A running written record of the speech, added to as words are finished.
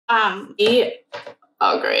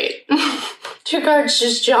Oh, great. 2 cards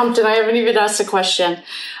just jumped and I haven't even asked a question.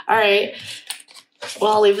 All right.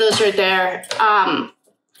 Well, I'll leave those right there.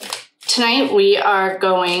 Tonight we are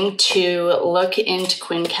going to look into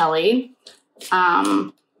Quinn Kelly.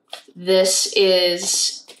 This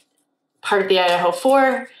is part of the Idaho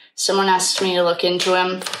 4. Someone asked me to look into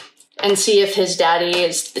him and see if his daddy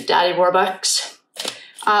is the daddy Warbucks.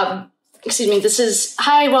 Excuse me, this is,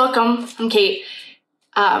 hi, welcome, I'm Kate.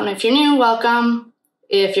 If you're new, welcome.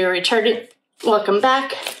 If you're retarded, welcome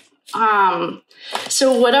back.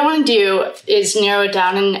 So what I want to do is narrow it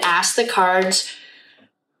down and ask the cards,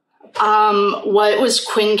 what was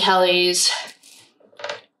Quinn Kelly's,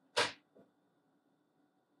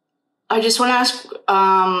 I just want to ask,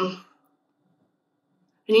 I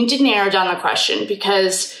need to narrow down the question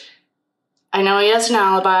because I know he has an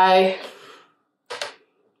alibi.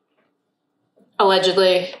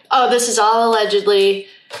 Allegedly. Oh, this is all allegedly,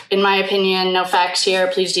 in my opinion. No facts here.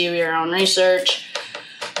 Please do your own research.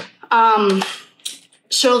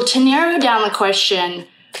 So to narrow down the question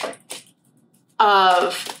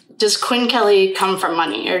of, does Quinn Kelly come from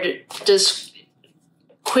money, or does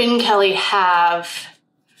Quinn Kelly have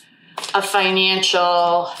a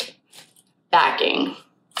financial backing?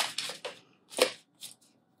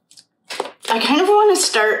 I kind of want to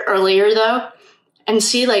start earlier though and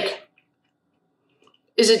see, like,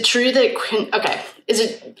 is it true that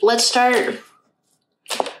let's start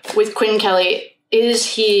with Quinn Kelly. Is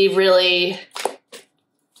he really,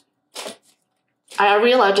 are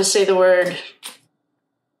we allowed to say the word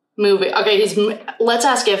moving? Okay, let's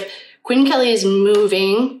ask if Quinn Kelly is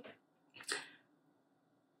moving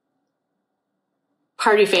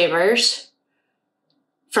party favors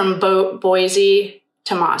from Boise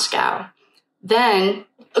to Moscow. Then,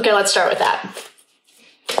 okay, let's start with that.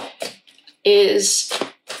 Is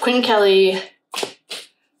Quinn Kelly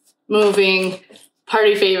moving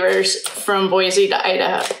party favors from Boise to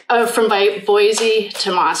Idaho, from Boise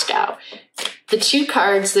to Moscow? The 2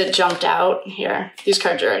 cards that jumped out here, these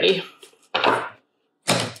cards are ready. All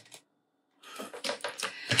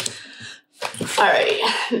right,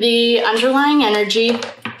 the underlying energy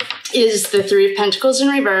is the 3 of Pentacles in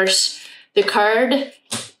reverse. The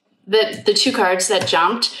 2 cards that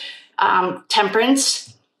jumped, Temperance,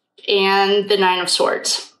 and the 9 of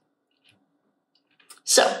Swords.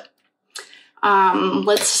 So,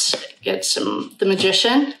 let's get the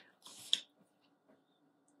Magician,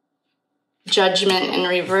 Judgment in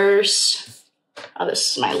reverse. Oh,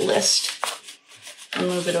 this is my list. I'll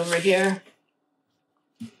move it over here.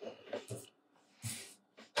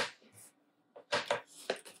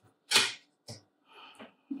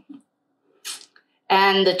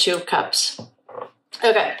 And the 2 of Cups.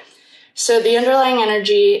 Okay. So the underlying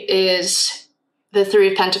energy is the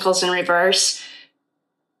 3 of Pentacles in reverse.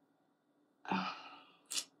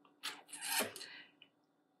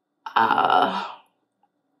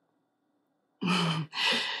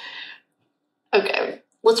 Okay,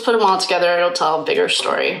 let's put them all together. It'll tell a bigger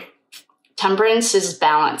story. Temperance is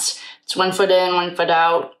balance. It's 1 foot in, 1 foot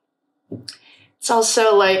out. It's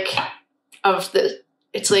also like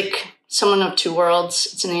it's like someone of 2 worlds.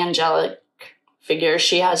 It's an angelic figure.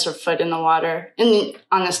 She has her foot in the water.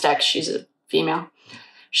 On this deck, she's a female.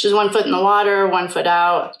 She's 1 foot in the water, 1 foot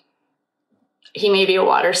out. He may be a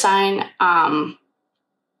water sign.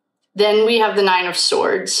 Then we have the 9 of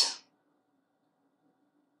Swords.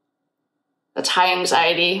 That's high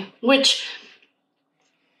anxiety, which,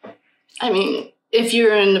 I mean, if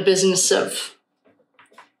you're in the business of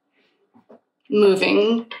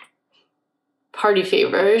moving party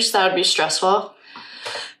favors, that would be stressful.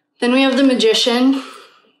 Then we have the Magician.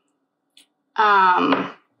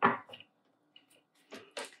 The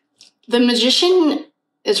Magician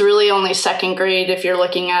is really only 2nd grade if you're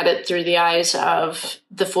looking at it through the eyes of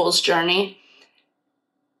the Fool's Journey.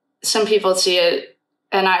 Some people see it,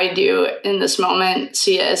 and I do in this moment,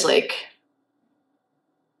 see it as like,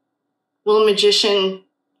 well, a magician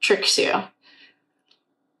tricks you.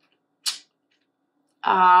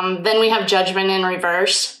 Then we have Judgment in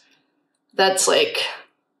reverse. That's like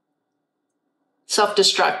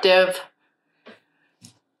self-destructive.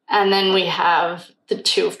 And then we have the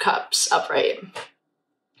 2 of Cups upright.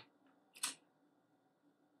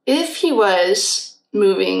 If he was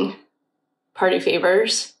moving party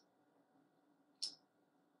favors,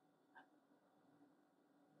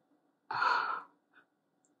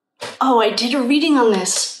 oh, I did a reading on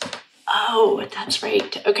this. Oh, that's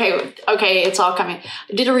right. Okay, it's all coming.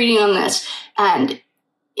 I did a reading on this, and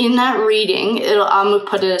in that reading, I'll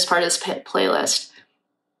put it as part of this playlist.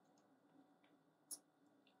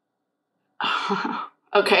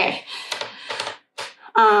 Okay.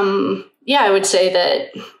 Yeah, I would say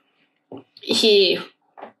that he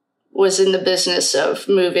was in the business of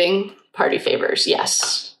moving party favors.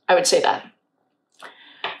 Yes, I would say that.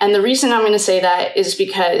 And the reason I'm going to say that is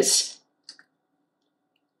because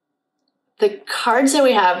the cards that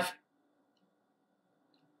we have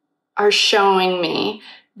are showing me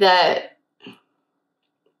that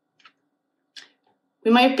we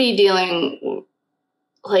might be dealing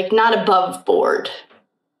like not above board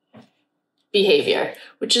behavior,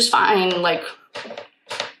 which is fine. Like,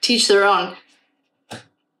 teach their own.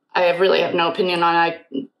 I really have no opinion on it.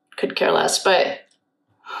 I could care less. But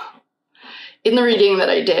in the reading that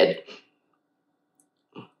I did,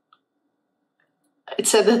 it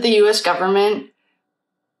said that the U.S. government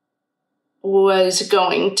was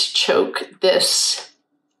going to choke this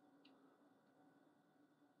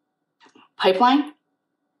pipeline.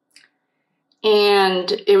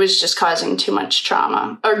 And it was just causing too much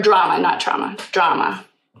drama.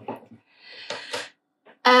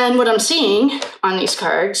 And what I'm seeing on these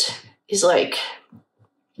cards is like,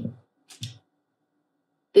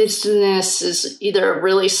 business is either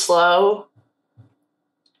really slow,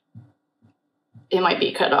 it might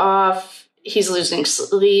be cut off, he's losing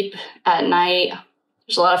sleep at night,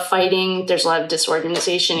 there's a lot of fighting, there's a lot of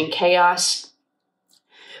disorganization and chaos.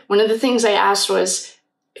 One of the things I asked was,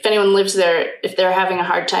 if anyone lives there, if they're having a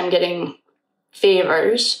hard time getting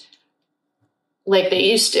favors like they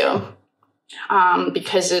used to,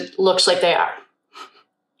 because it looks like they are,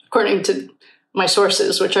 according to my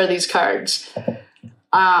sources, which are these cards.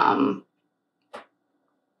 The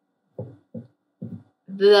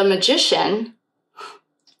Magician,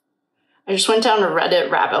 I just went down a Reddit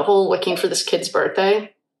rabbit hole looking for this kid's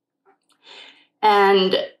birthday.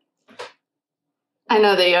 And I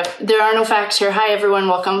know there are no facts here. Hi, everyone.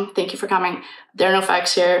 Welcome. Thank you for coming. There are no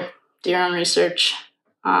facts here. Do your own research.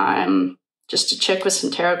 I'm just a chick with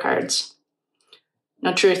some tarot cards.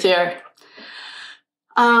 No truth here.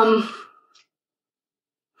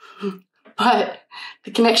 But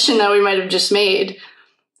the connection that we might have just made,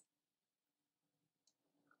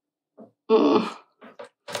 I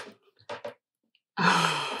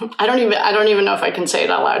don't even know if I can say it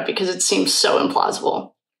out loud because it seems so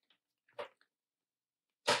implausible.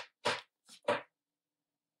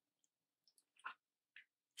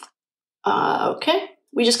 Okay,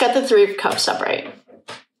 we just got the Three of Cups upright.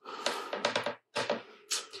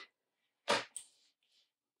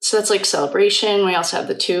 So that's like celebration. We also have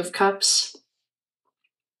the Two of Cups.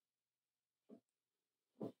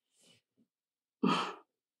 I'm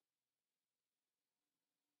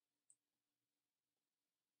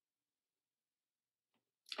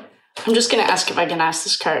just going to ask if I can ask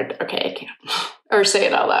this card. Okay, I can't. Or say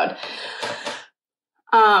it out loud.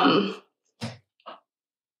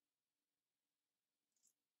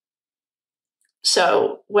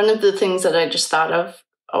 So one of the things that I just thought of,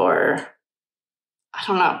 or I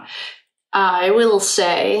don't know, I will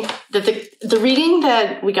say that the reading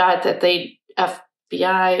that we got, that the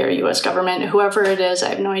FBI or U.S. government, whoever it is, I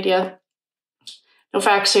have no idea. No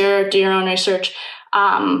facts here. Do your own research.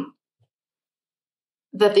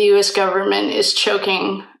 That the U.S. government is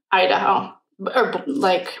choking Idaho, or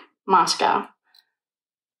like Moscow.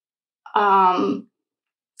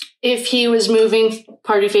 If he was moving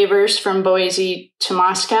party favors from Boise to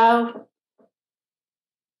Moscow,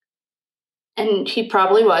 and he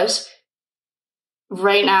probably was,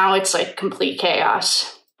 right now it's like complete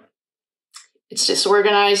chaos. It's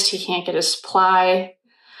disorganized. He can't get a supply.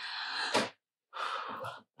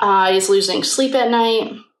 He's losing sleep at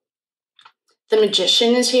night. The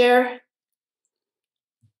Magician is here.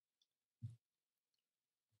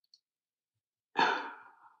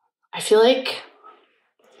 I feel like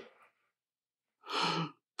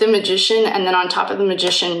the Magician, and then on top of the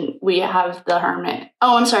Magician, we have the Hermit.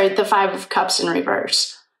 Oh, I'm sorry, the Five of Cups in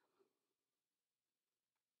reverse.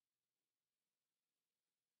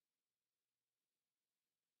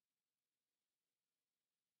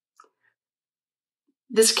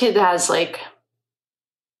 This kid has like,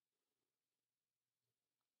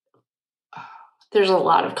 there's a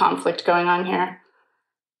lot of conflict going on here.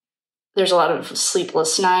 There's a lot of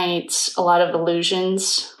sleepless nights, a lot of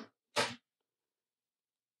illusions,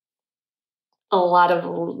 a lot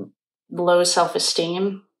of low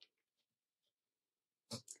self-esteem.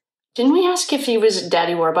 Didn't we ask if he was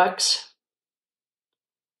Daddy Warbucks?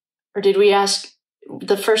 Or did we ask,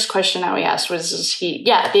 the first question that we asked was, is he,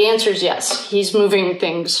 yeah, the answer is yes. He's moving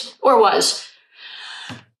things, or was.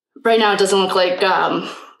 Right now it doesn't look like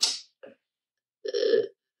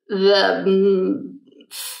the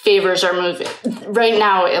favors are moving. Right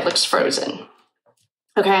now it looks frozen.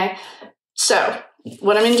 Okay, so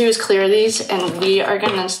what I'm going to do is clear these, and we are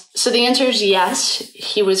going to... So the answer is yes.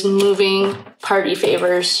 He was moving party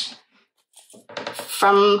favors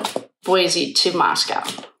from Boise to Moscow.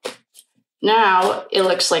 Now it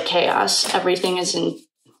looks like chaos. Everything is in...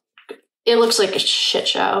 It looks like a shit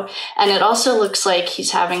show. And it also looks like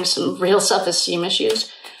he's having some real self-esteem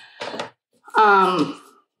issues.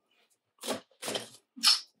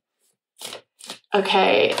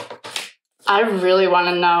 Okay. I really want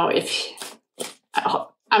to know if...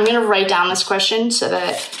 I'm going to write down this question so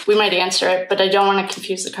that we might answer it, but I don't want to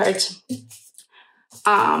confuse the cards.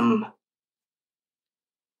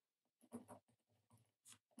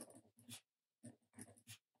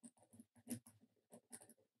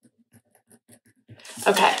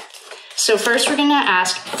 Okay, so first I'm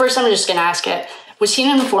just going to ask it. Was he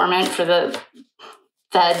an informant for the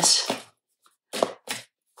feds?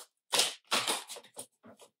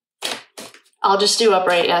 I'll just do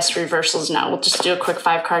upright yes, reversals no. We'll just do a quick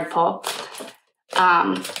 5-card pull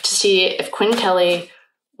to see if Quinn Kelly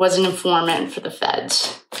was an informant for the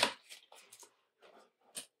feds.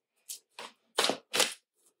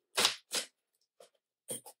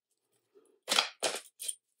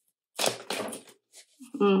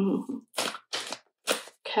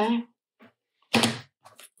 Okay.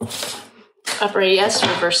 Upright yes,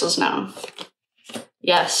 reversals no.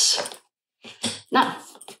 Yes. No.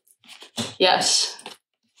 Yes.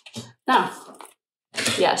 No.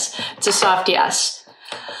 Yes. It's a soft yes.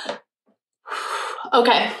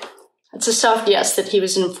 Okay. It's a soft yes that he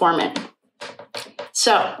was an informant.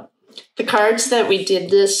 So, the cards that we did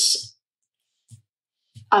this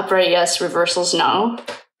upright yes, reversals no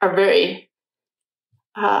are very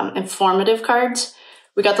informative cards.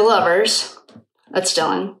 We got the lovers. That's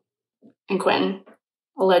Dylan and Quinn,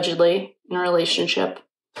 allegedly in a relationship.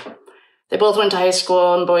 They both went to high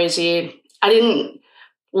school in Boise. I didn't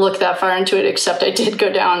look that far into it, except I did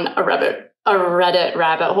go down a Reddit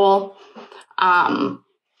rabbit hole. And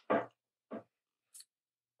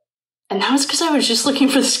that was because I was just looking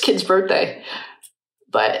for this kid's birthday.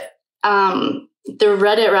 But the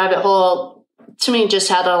Reddit rabbit hole, to me, just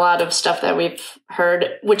had a lot of stuff that we've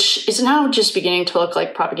heard, which is now just beginning to look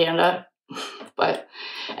like propaganda. But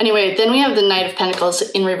anyway, then we have the Knight of Pentacles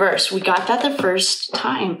in reverse. We got that the first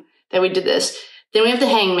time that we did this. Then we have the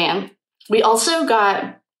Hangman. We also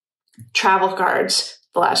got travel cards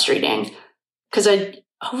the last reading, because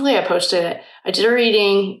hopefully I posted it. I did a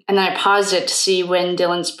reading and then I paused it to see when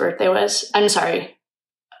Dylan's birthday was. I'm sorry,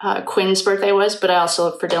 Quinn's birthday was, but I also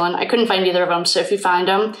looked for Dylan. I couldn't find either of them, so if you find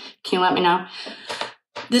them, can you let me know?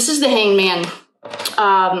 This is the Hangman.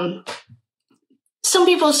 Some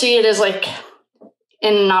people see it as like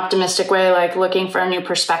in an optimistic way, like looking for a new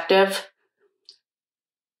perspective.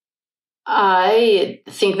 I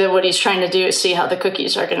think that what he's trying to do is see how the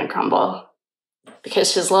cookies are going to crumble,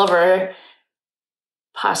 because his lover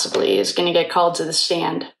possibly is going to get called to the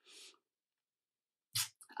stand.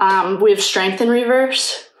 We have Strength in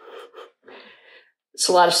reverse. It's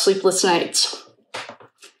a lot of sleepless nights.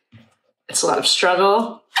 It's a lot of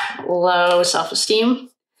struggle, low self-esteem.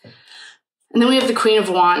 And then we have the Queen of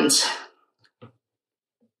Wands.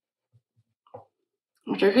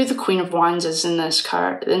 I wonder who the Queen of Wands is in this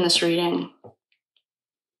card, in this reading.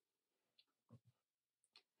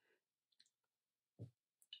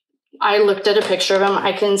 I looked at a picture of him.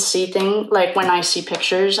 I can see things, like when I see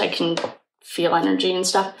pictures, I can feel energy and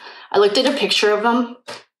stuff. I looked at a picture of him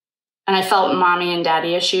and I felt mommy and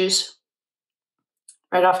daddy issues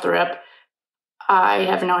right off the rip. I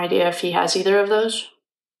have no idea if he has either of those.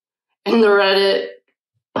 In the Reddit,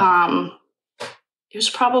 it was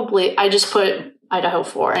probably, I just put Idaho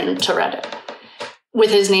 4 into Reddit with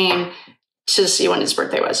his name to see when his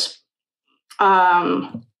birthday was. I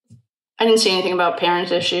didn't see anything about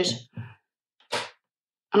parent issues.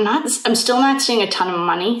 I'm still not seeing a ton of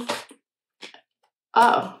money.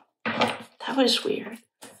 Oh, that was weird.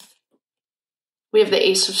 We have the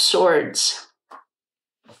Ace of Swords.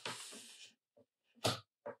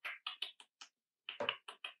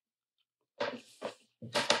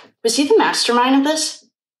 Was he the mastermind of this?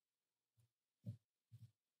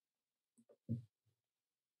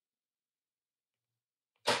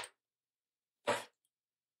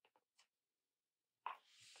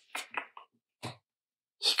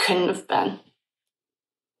 He couldn't have been.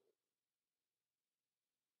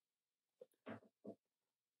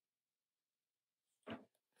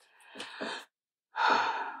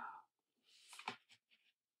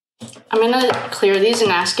 I'm going to clear these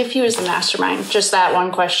and ask if he was the mastermind. Just that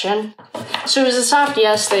one question. So it was a soft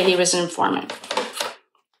yes that he was an informant.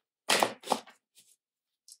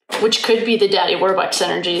 Which could be the Daddy Warbucks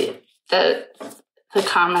energy that the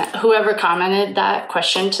comment, whoever commented that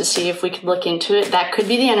question, to see if we could look into it. That could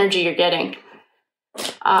be the energy you're getting.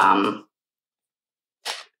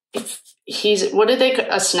 If he's, what did they,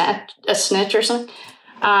 a snitch or something?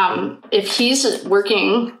 If he's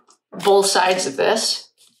working both sides of this,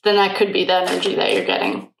 then that could be the energy that you're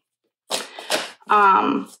getting.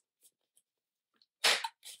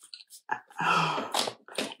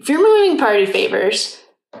 If you're moving party favors,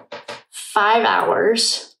 5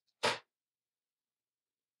 hours,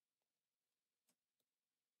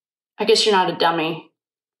 I guess you're not a dummy.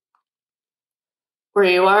 Where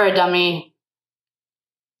you are a dummy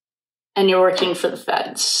and you're working for the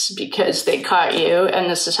feds because they caught you, and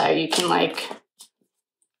this is how you can, like,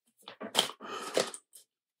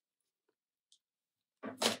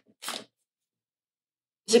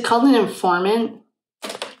 is it called an informant?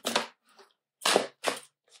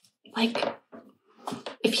 Like,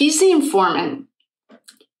 if he's the informant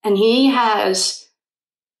and he has,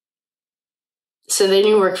 so then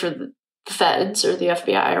you work for the feds or the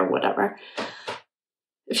FBI or whatever.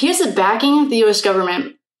 If he has the backing of the US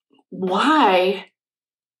government, why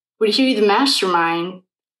would he be the mastermind?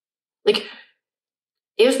 Like,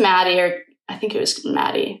 if Maddie, or I think it was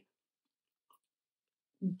Maddie,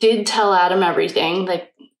 did tell Adam everything,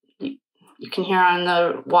 like you can hear on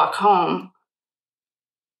the walk home,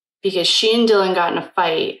 because she and Dylan got in a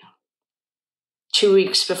fight 2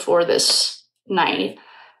 weeks before this night,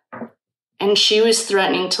 and she was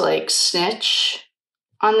threatening to, like, snitch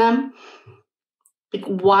on them. Like,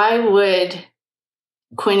 why would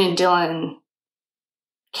Quinn and Dylan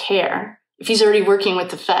care if he's already working with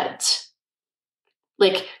the feds?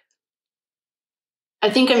 Like, I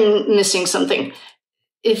think I'm missing something.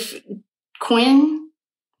 If Quinn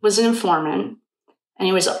was an informant and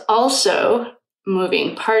he was also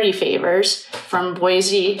moving party favors from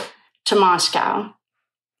Boise to Moscow,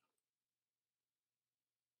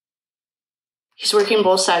 he's working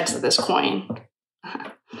both sides of this coin.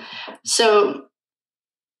 So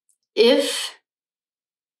if,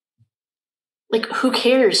 like, who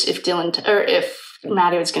cares if Dylan or if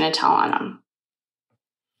Maddie was going to tell on him?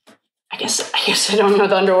 I guess I don't know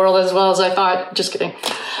the underworld as well as I thought. Just kidding.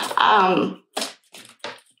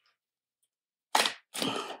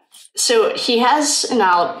 So he has an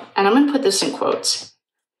alibi, and I'm going to put this in quotes,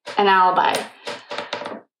 an alibi.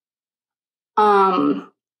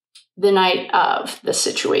 The night of the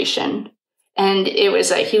situation. And it was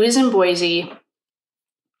like he was in Boise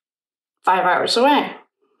 5 hours away.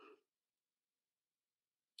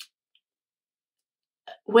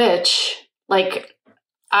 Which, like,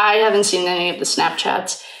 I haven't seen any of the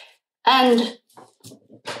Snapchats. And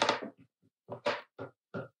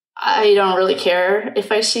I don't really care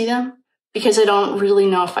if I see them, because I don't really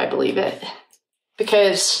know if I believe it.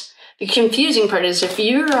 Because the confusing part is, if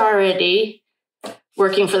you're already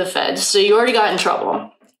working for the feds, so you already got in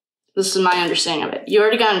trouble. This is my understanding of it. You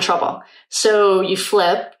already got in trouble. So you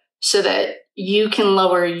flip so that you can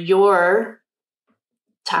lower your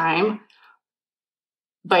time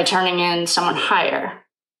by turning in someone higher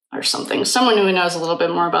or something. Someone who knows a little bit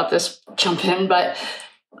more about this, jump in. But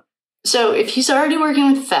so if he's already working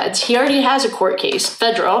with the feds, he already has a court case,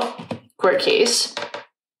 federal court case,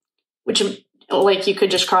 which, like, you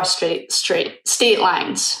could just cross straight state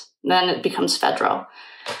lines. Then it becomes federal.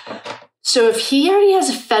 So if he already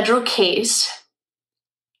has a federal case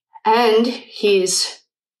and he's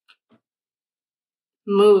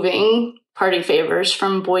moving party favors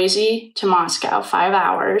from Boise to Moscow, 5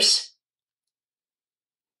 hours,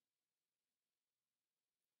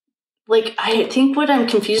 like, I think what I'm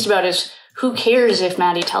confused about is, who cares if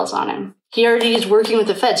Maddie tells on him? He already is working with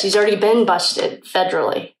the feds. He's already been busted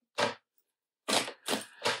federally.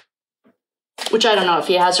 Which I don't know if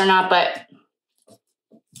he has or not, but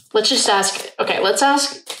let's just ask. Okay, let's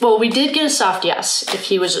ask. Well, we did get a soft yes if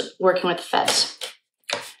he was working with the feds.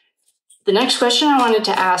 The next question I wanted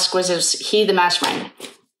to ask was, is he the mastermind?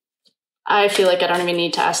 I feel like I don't even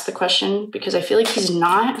need to ask the question, because I feel like he's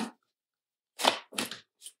not.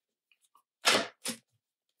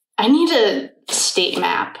 I need a state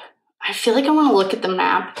map. I feel like I want to look at the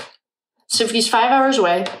map. So if he's 5 hours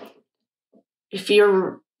away, if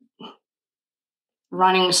you're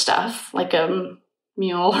running stuff like a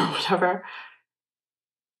mule or whatever,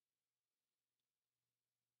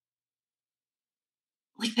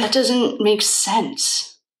 like, that doesn't make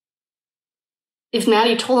sense. If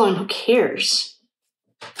Maddie told him, who cares?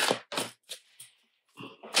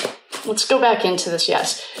 Let's go back into this.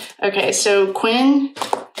 Yes. Okay, so Quinn.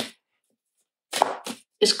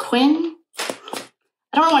 Is Quinn?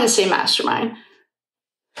 I don't want to say mastermind.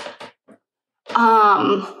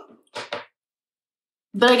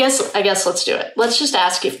 But I guess let's do it. Let's just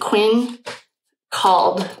ask if Quinn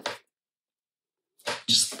called.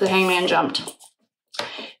 Just the hangman jumped.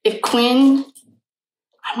 If Quinn,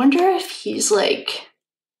 I wonder if he's like,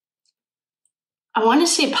 I want to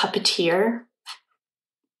say puppeteer.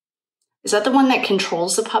 Is that the one that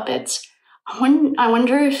controls the puppets? I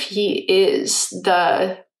wonder if he is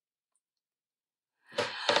the...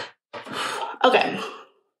 Okay.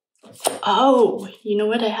 Oh, you know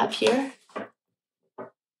what I have here?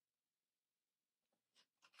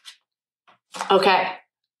 Okay.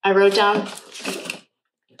 I wrote down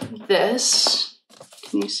this.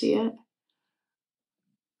 Can you see it?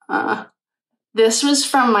 This was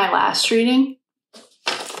from my last reading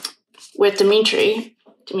with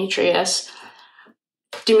Demetrius.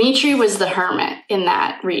 Dimitri was the hermit in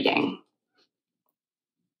that reading.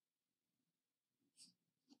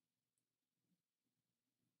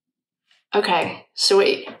 Okay, so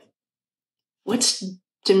wait. What's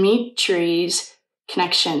Dimitri's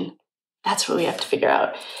connection? That's what we have to figure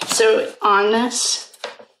out. So on this,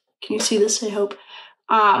 can you see this, I hope?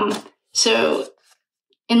 So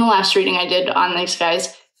in the last reading I did on these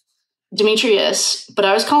guys, Demetrius, but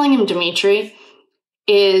I was calling him Dimitri,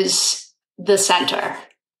 is the center.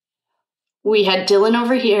 We had Dylan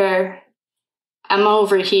over here, Emma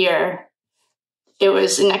over here. It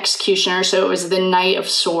was an executioner, so it was the Knight of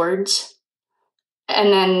Swords.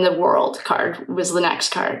 And then the World card was the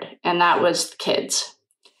next card, and that was the kids.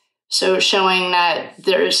 So showing that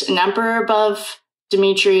there's an emperor above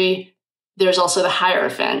Dimitri, there's also the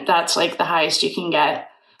Hierophant. That's like the highest you can get.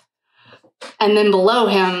 And then below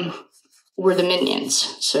him were the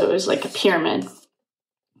minions. So it was like a pyramid.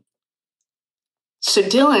 So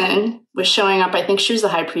Dylan was showing up. I think she was the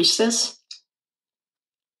high priestess.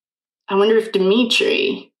 I wonder if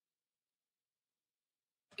Dimitri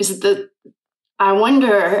is the... I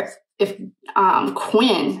wonder if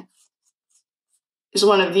Quinn is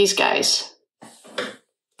one of these guys.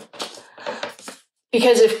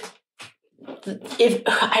 Because if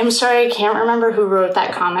I'm sorry, I can't remember who wrote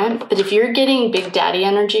that comment, but if you're getting Big Daddy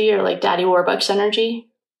energy or like Daddy Warbucks energy,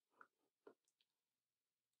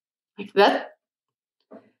 like that,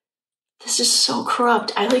 this is so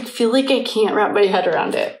corrupt. I like feel like I can't wrap my head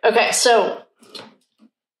around it. Okay, so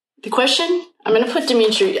the question, I'm going to put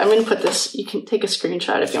Dimitri, I'm going to put this, you can take a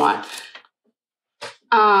screenshot if you want.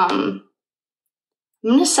 I'm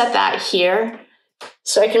going to set that here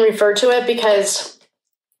so I can refer to it, because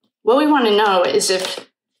what we want to know is if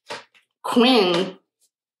Quinn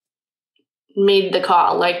made the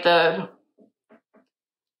call, like what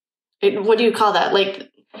do you call that?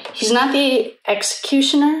 Like, he's not the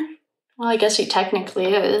executioner. Well, I guess he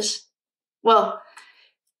technically is. Well,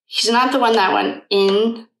 he's not the one that went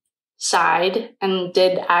inside and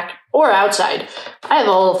did act, or outside. I have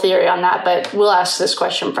a whole theory on that, but we'll ask this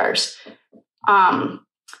question first.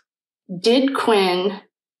 Did Quinn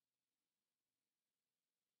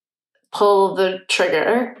pull the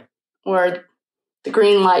trigger or the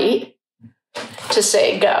green light to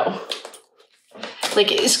say go?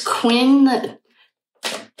 Like, is Quinn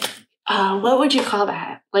what would you call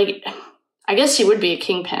that? Like, I guess he would be a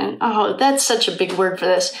kingpin. Oh, that's such a big word for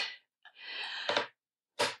this.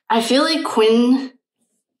 I feel like Quinn...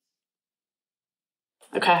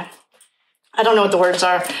 Okay. I don't know what the words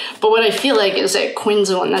are, but what I feel like is that Quinn's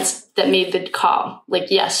the one that made the call.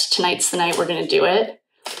 Like, yes, tonight's the night we're going to do it.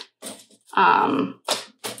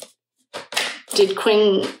 Did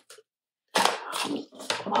Quinn...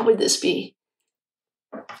 What would this be?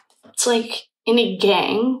 It's like in a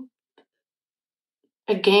gang,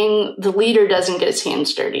 the leader doesn't get his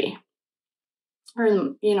hands dirty.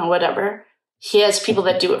 Or, you know, whatever. He has people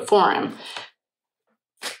that do it for him.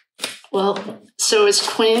 Well, so is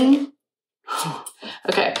Quinn...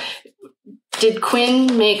 Okay. Did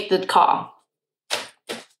Quinn make the call?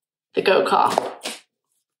 The go call?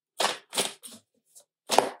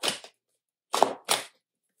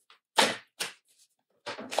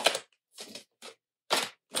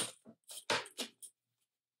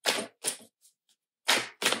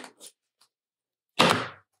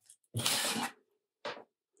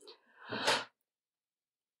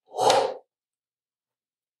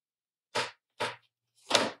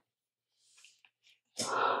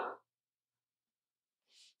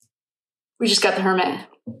 We just got the hermit.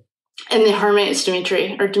 And the hermit is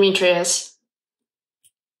Dimitri, or Demetrius,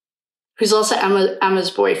 who's also Emma's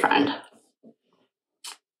boyfriend.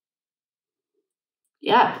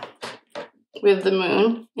 Yeah. We have the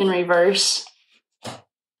moon in reverse.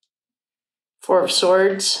 Four of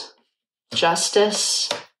Swords. Justice.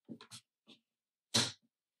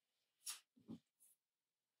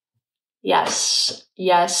 Yes,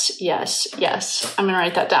 yes, yes, yes. I'm going to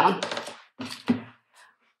write that down.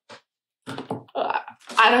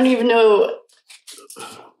 I don't even know.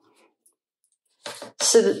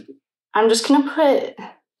 So I'm just going to put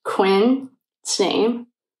Quinn's name.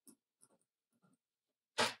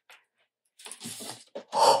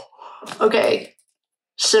 Okay.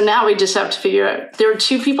 So now we just have to figure out. There were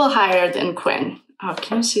 2 people higher than Quinn. Oh,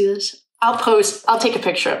 can you see this? I'll take a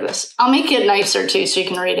picture of this. I'll make it nicer too so you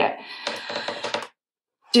can read it.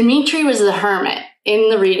 Dimitri was the hermit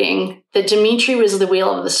in the reading. That Dimitri was the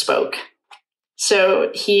wheel of the spoke.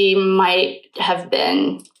 So he might have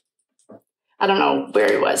been, I don't know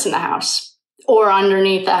where he was in the house, or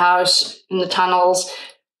underneath the house, in the tunnels,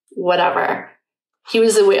 whatever. He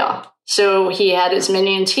was the wheel. So he had his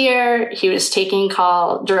minions here, he was taking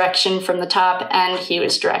direction from the top, and he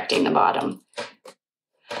was directing the bottom.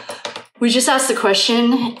 We just asked the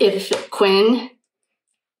question if Quinn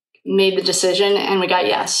made the decision, and we got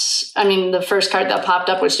yes. I mean, the first card that popped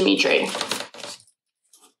up was Dimitri.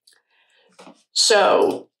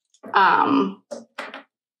 So,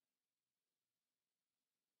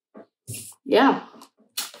 yeah.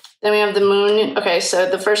 Then we have the moon. Okay, so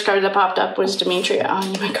the first card that popped up was Dimitri. Oh, I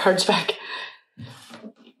need my cards back.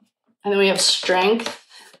 And then we have strength.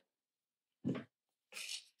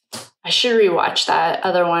 I should rewatch that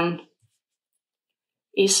other one.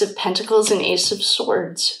 Ace of Pentacles and Ace of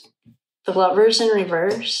Swords. The Lovers in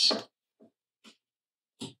reverse.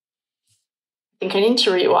 I think I need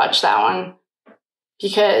to rewatch that one.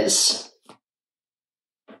 Because,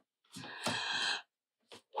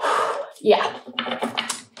 yeah.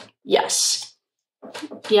 Yes.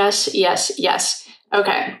 Yes, yes, yes.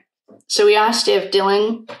 Okay. So we asked if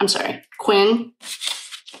Quinn.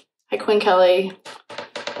 Hi, Quinn Kelly.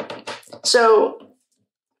 So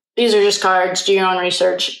these are just cards. Do your own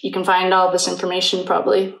research. You can find all this information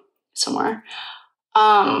probably somewhere.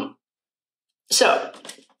 So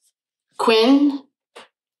Quinn,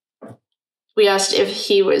 we asked if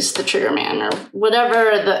he was the trigger man or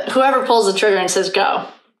whoever pulls the trigger and says go,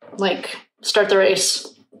 like start the race.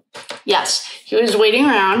 Yes, he was waiting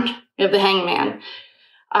around. We have the hangman.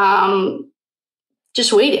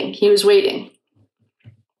 Just waiting. He was waiting.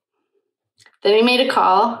 Then he made a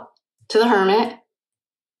call to the hermit.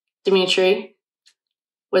 Dimitri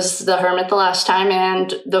was the hermit the last time,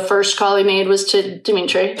 and the first call he made was to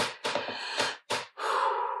Dimitri.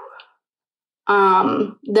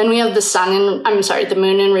 Then we have the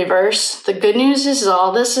moon in reverse. The good news is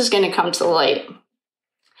all this is going to come to the light.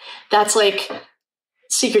 That's like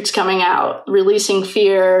secrets coming out, releasing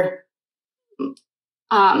fear.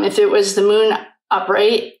 If it was the moon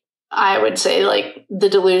upright, I would say like the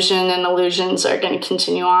delusion and illusions are going to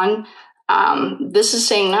continue on. This is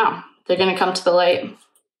saying no, they're going to come to the light.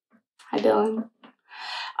 Hi, Dylan.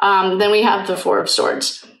 Then we have the Four of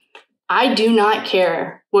Swords. I do not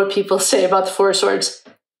care what people say about the Four of Swords.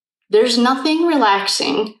 There's nothing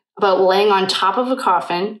relaxing about laying on top of a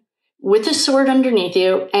coffin with a sword underneath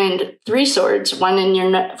you and 3 swords, one in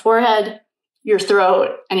your forehead, your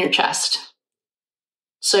throat, and your chest.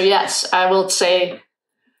 So yes, I will say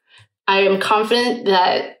I am confident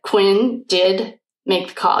that Quinn did make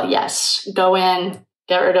the call. Yes, go in,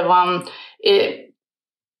 get rid of them. It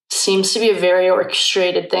seems to be a very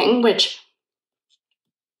orchestrated thing, which,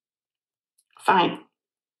 fine.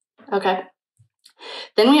 Okay.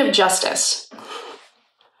 Then we have justice.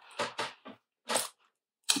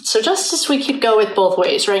 So justice, we could go with both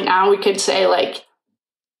ways. Right now, we could say, like,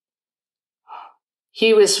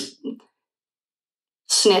 he was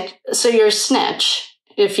snitch. So you're a snitch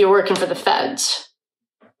if you're working for the feds.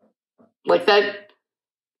 Like that,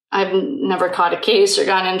 I've never caught a case or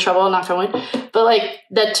gotten in trouble, knock on wood. But, like,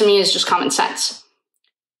 that to me is just common sense.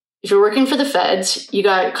 If you're working for the feds, you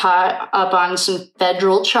got caught up on some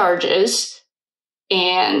federal charges,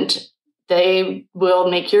 and they will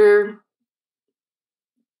make your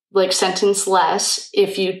sentence less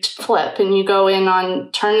if you flip and you go in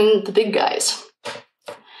on turning the big guys.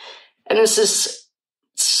 And this is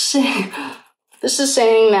saying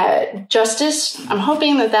that justice, I'm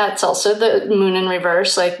hoping that that's also the moon in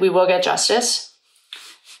reverse, like we will get justice.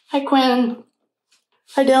 Hi, Quinn.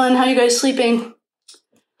 Hi, Dylan. How are you guys sleeping?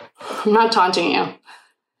 I'm not taunting you. I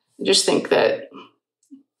just think that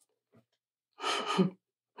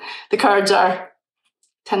the cards are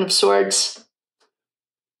Ten of Swords.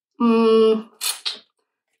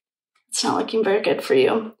 It's not looking very good for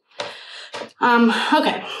you.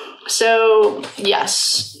 Okay. So,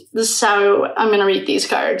 yes, this is how I'm going to read these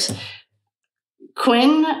cards.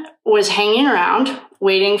 Quinn was hanging around,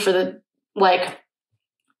 waiting for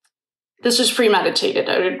this was premeditated,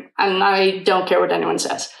 and I don't care what anyone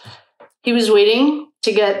says. He was waiting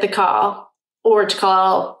to get the call or to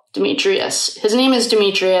call Demetrius. His name is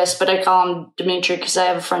Demetrius, but I call him Dimitri because I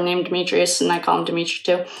have a friend named Demetrius and I call him Dimitri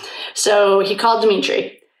too. So he called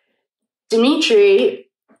Dimitri. Dimitri,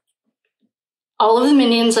 all of the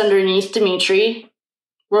minions underneath Dimitri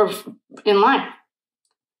were in line.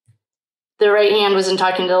 The right hand wasn't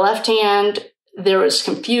talking to the left hand. There was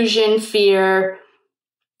confusion, fear,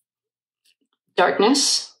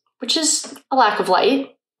 darkness, which is a lack of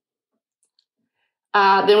light.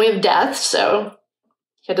 Then we have death. So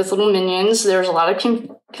he had his little minions. There was a lot of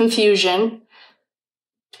confusion.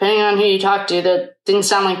 Depending on who you talk to, that didn't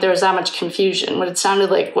sound like there was that much confusion. What it sounded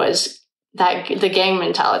like was that the gang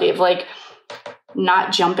mentality of like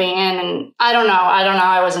not jumping in. And I don't know.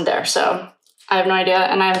 I wasn't there. So I have no idea.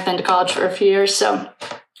 And I haven't been to college for a few years. So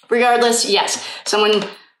regardless, yes, someone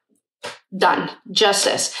done.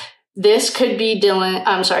 Justice. This could be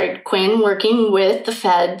Quinn working with the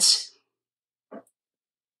feds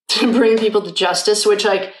to bring people to justice, which,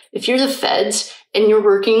 like, if you're the feds and you're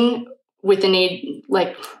working with an agent,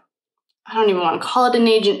 like, I don't even want to call it an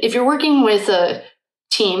agent. If you're working with a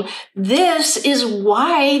team, this is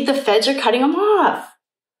why the feds are cutting them off.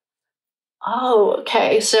 Oh,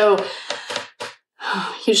 okay. So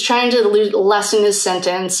he was trying to lessen his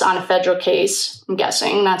sentence on a federal case, I'm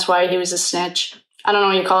guessing. That's why he was a snitch. I don't know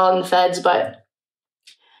what you call it in the feds, but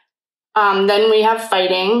then we have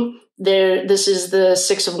fighting. This is the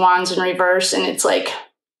Six of Wands in reverse, and it's like,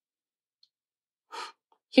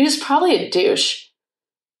 he was probably a douche.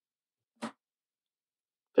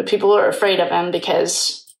 But people were afraid of him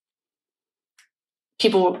because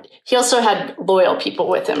he also had loyal people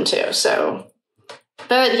with him too, so.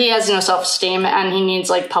 But he has no self-esteem, and he needs,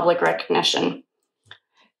 like, public recognition.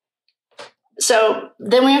 So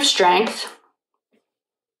then we have strength.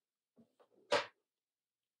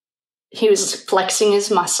 He was flexing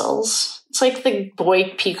his muscles. It's like the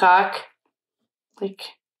boy peacock. Like,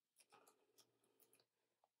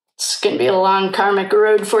 it's going to be a long karmic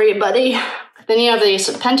road for you, buddy. Then you have the Ace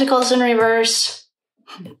of Pentacles in reverse.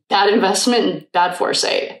 Bad investment and bad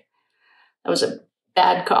foresight. That was a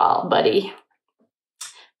bad call, buddy.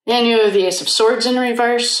 Then you have the Ace of Swords in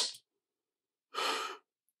reverse.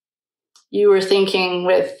 You were thinking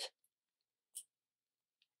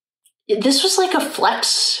this was like a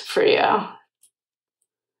flex for you.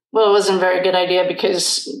 Well, it wasn't a very good idea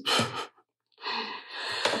because,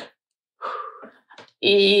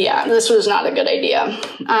 yeah, this was not a good idea.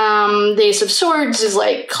 The Ace of Swords is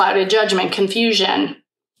like clouded judgment, confusion.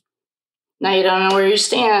 Now you don't know where you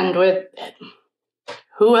stand with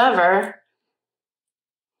whoever.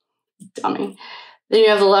 Dummy. Then you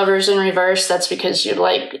have the Lovers in reverse. That's because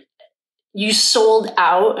you sold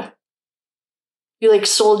out. You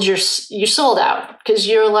sold out because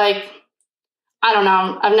you're like, I don't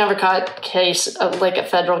know. I've never caught a case of like a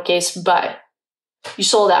federal case, but you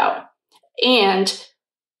sold out. And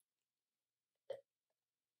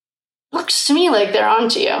looks to me like they're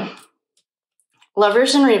onto you.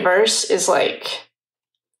 Lovers in reverse is like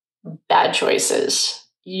bad choices.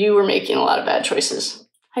 You were making a lot of bad choices.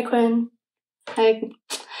 Hi, Quinn. Hi.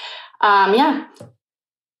 Yeah.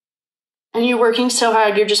 And you're working so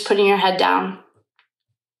hard, you're just putting your head down.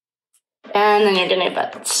 And then you're going to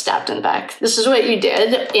get stabbed in the back. This is what you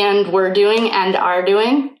did and were doing and are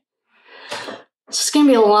doing. This is going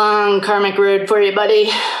to be a long karmic road for you, buddy.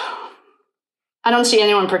 I don't see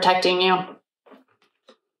anyone protecting you.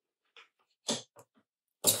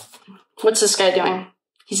 What's this guy doing?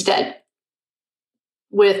 He's dead.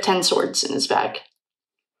 With 10 swords in his bag.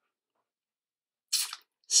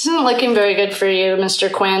 This isn't looking very good for you, Mr.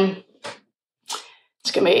 Quinn.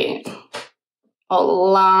 It's going to be a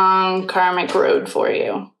long karmic road for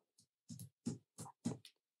you.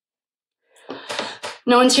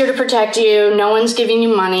 No one's here to protect you. No one's giving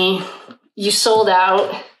you money. You sold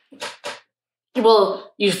out.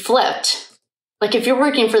 Well, you flipped. Like, if you're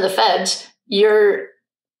working for the feds, you're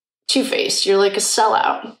two-faced. You're like a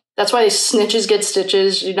sellout. That's why snitches get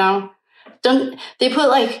stitches, you know? They put,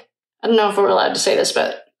 like, I don't know if we're allowed to say this,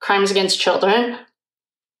 but crimes against children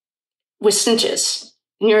with snitches.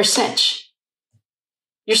 And you're a snitch.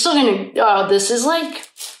 You're still going to, this is like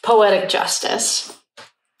poetic justice.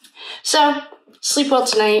 So, sleep well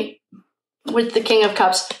tonight with the King of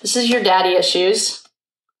Cups. This is your daddy issues.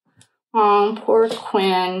 Oh, poor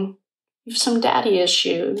Quinn. You have some daddy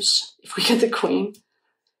issues. If we get the Queen.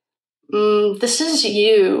 This is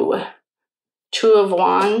you. Two of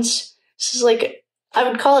Wands. This is like, I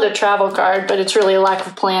would call it a travel card, but it's really a lack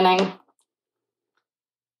of planning.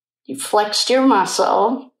 You flexed your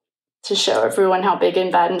muscle to show everyone how big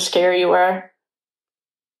and bad and scary you were.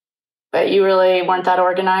 but you really weren't that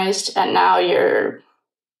organized, and now your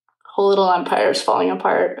whole little empire is falling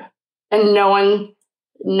apart, and no one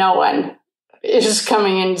is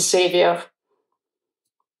coming in to save you.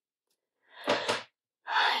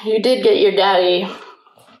 You did get your daddy.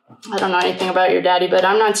 I don't know anything about your daddy, but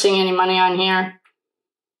I'm not seeing any money on here.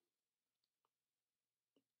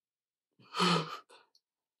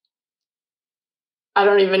 I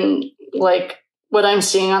don't even like what I'm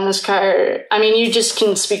seeing on this card. I mean, you just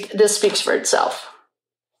can speak. This speaks for itself.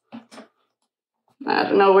 I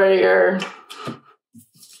don't know where you're.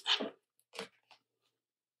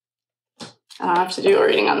 I don't have to do a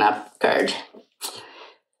reading on that card.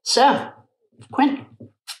 So, Quinn,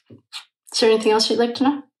 is there anything else you'd like to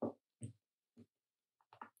know?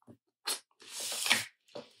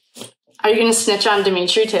 Are you going to snitch on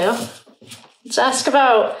Dimitri too? Let's ask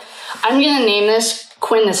about. I'm going to name this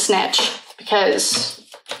Quinn the Snitch because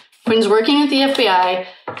Quinn's working at the FBI.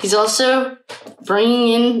 He's also bringing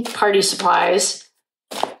in party supplies.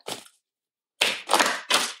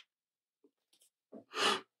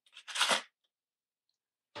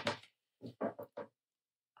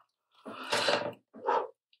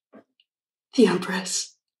 The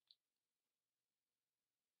Empress.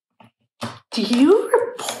 Do you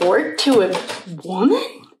report to a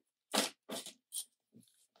woman?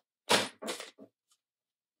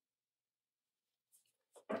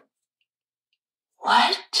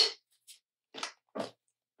 What?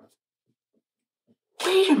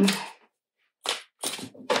 Wait a minute.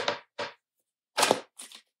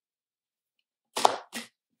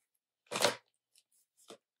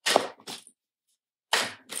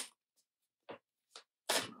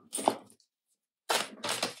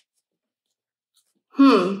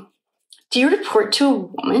 Do you report to a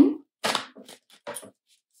woman?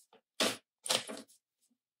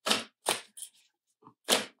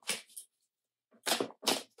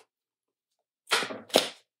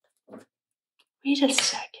 Wait a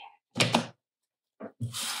second.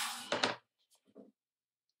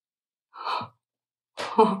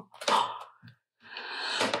 All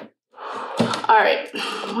right.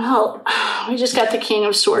 Well, we just got the King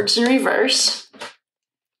of Swords in reverse.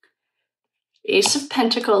 Ace of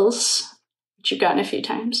Pentacles, which you've gotten a few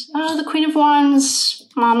times. Oh, the Queen of Wands.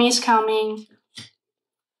 Mommy's coming.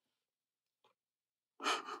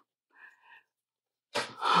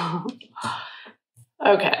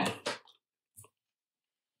 Okay.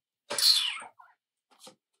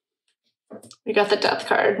 We got the Death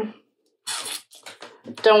card.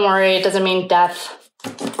 Don't worry, it doesn't mean death.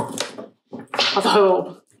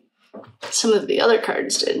 Although some of the other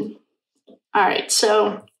cards did. All right,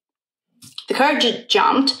 so the card just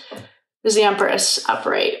jumped was the Empress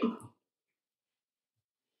upright.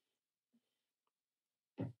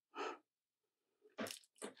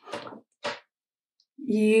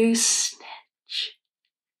 You snitch.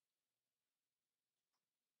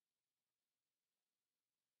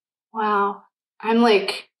 Wow. I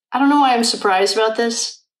don't know why I'm surprised about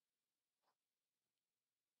this.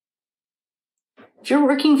 If you're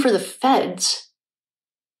working for the feds,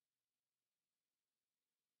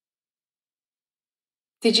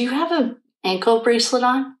 did you have an ankle bracelet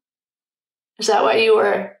on? Is that why you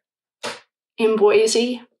were in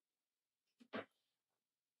Boise?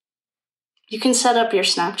 You can set up your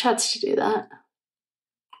Snapchats to do that.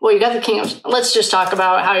 Well, you got the King of... Let's just talk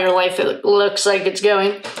about how your life looks like it's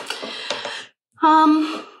going.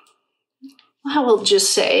 I will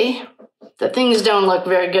just say that things don't look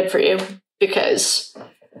very good for you because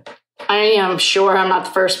I am sure I'm not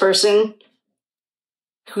the first person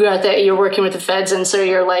who got that you're working with the feds, and so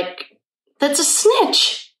you're like, that's a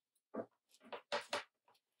snitch.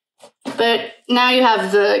 But now you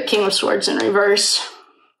have the King of Swords in reverse.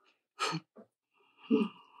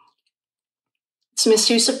 It's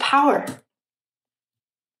misuse of power.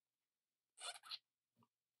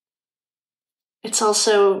 It's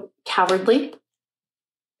also cowardly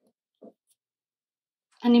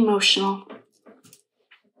and emotional.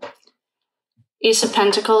 Ace of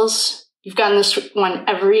Pentacles. You've gotten this one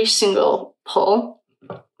every single pull.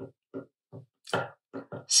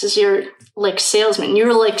 This is your salesman.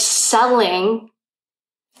 You're selling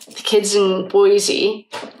the kids in Boise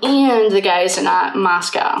and the guys in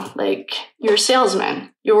Moscow. You're a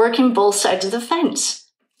salesman. You're working both sides of the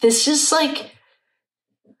fence. This is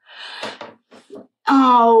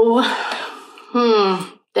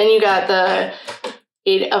Then you got the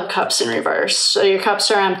Eight of Cups in reverse. So your cups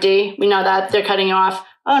are empty. We know that. They're cutting you off.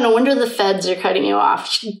 Oh, no wonder the feds are cutting you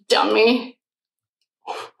off, you dummy.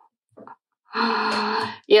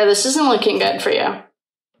 Yeah, this isn't looking good for you.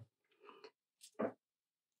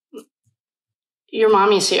 Your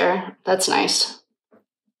mommy's here. That's nice.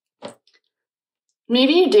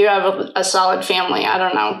 Maybe you do have a solid family. I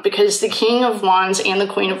don't know. Because the King of Wands and the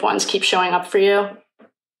Queen of Wands keep showing up for you.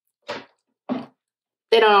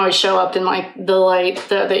 They don't always show up in like the light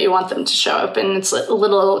that you want them to show up in. It's a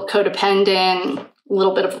little codependent, a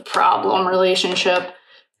little bit of a problem relationship.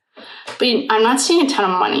 But I'm not seeing a ton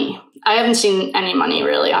of money. I haven't seen any money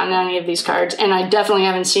really on any of these cards. And I definitely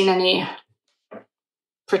haven't seen any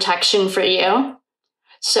protection for you.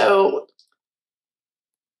 So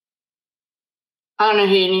I don't know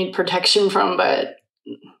who you need protection from, but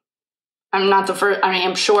I'm not the first. I mean,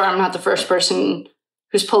 I'm sure I'm not the first person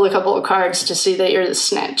who's pulled a couple of cards to see that you're the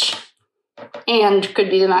snitch and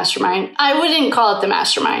could be the mastermind. I wouldn't call it the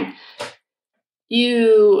mastermind.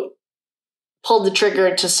 You pulled the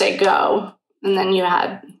trigger to say go, and then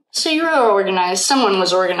so you were organized. Someone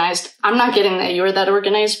was organized. I'm not getting that you were that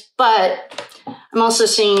organized, but I'm also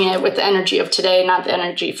seeing it with the energy of today, not the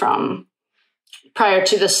energy from prior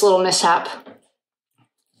to this little mishap.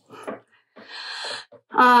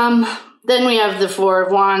 Then we have the Four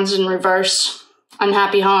of Wands in reverse.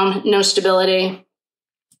 Unhappy home, no stability.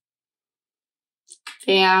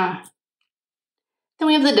 Yeah. Then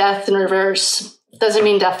we have the Death in reverse. Doesn't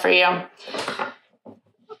mean death for you.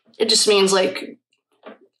 It just means like,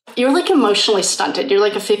 you're like emotionally stunted. You're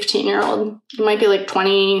like a 15-year-old. You might be like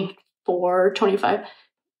 24, 25.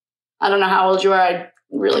 I don't know how old you are. I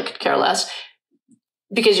really could care less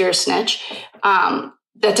because you're a snitch.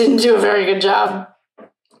 That didn't do a very good job.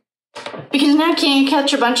 Because now can you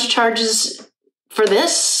catch a bunch of charges for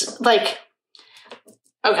this? Like,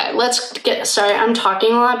 okay, sorry, I'm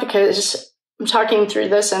talking a lot because I'm talking through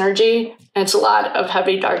this energy, and it's a lot of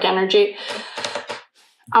heavy, dark energy.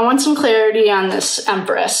 I want some clarity on this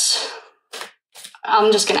Empress.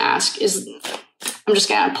 I'm just going to ask, I'm just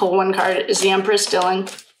going to pull one card. Is the Empress Dylan?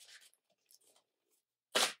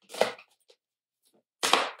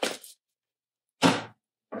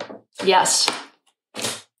 Yes.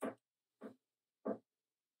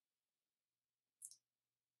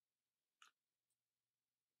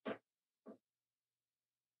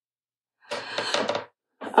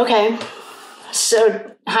 Okay,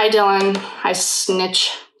 so hi Dylan, hi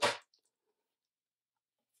Snitch.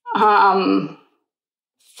 I'm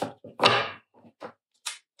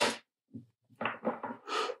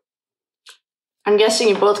guessing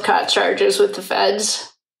you both caught charges with the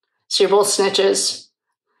feds, so you're both snitches.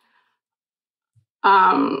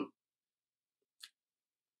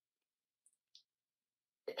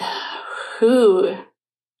 Who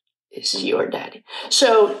is your daddy?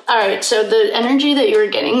 So, all right, so the energy that you were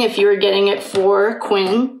getting, if you were getting it for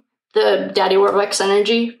Quinn, the Daddy Warbucks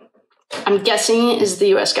energy, I'm guessing is the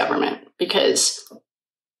U.S. government, because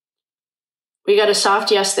we got a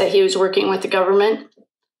soft yes that he was working with the government,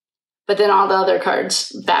 but then all the other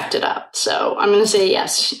cards backed it up. So I'm going to say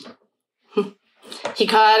yes. He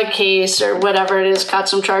caught a case or whatever it is, caught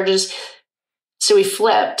some charges, so he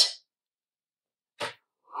flipped.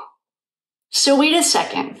 So wait a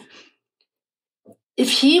second.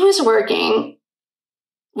 If he was working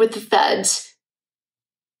with the feds,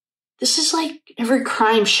 this is like every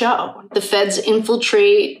crime show. The feds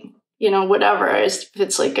infiltrate, whatever. If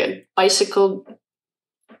it's like a bicycle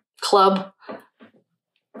club.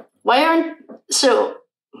 So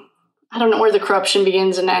I don't know where the corruption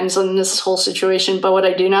begins and ends in this whole situation, but what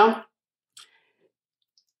I do know,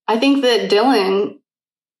 I think that Dylan's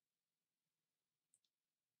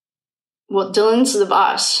the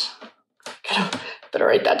boss. Better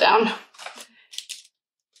write that down.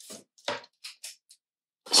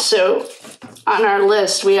 So on our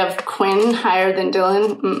list, we have Quinn higher than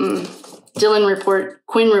Dylan.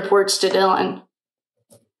 Quinn reports to Dylan.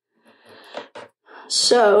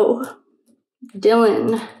 So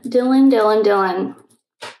Dylan.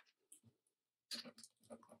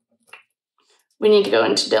 We need to go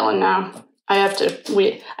into Dylan now.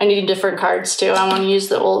 I need different cards too. I want to use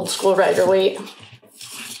the old school Rider-Waite.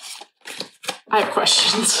 I have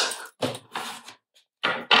questions.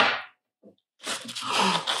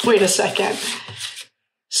 Wait a second.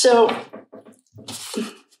 So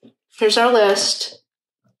here's our list.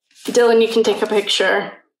 Dylan, you can take a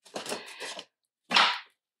picture.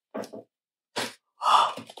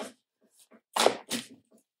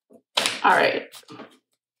 All right.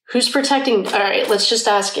 Who's protecting? All right, let's just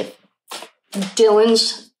ask if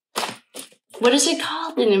Dylan's, what is it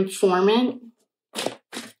called? An informant?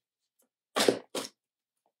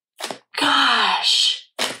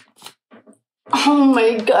 Gosh. Oh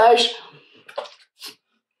my gosh.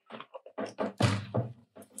 I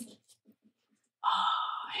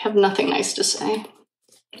have nothing nice to say.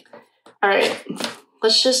 All right,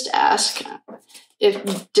 let's just ask if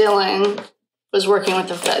Dylan was working with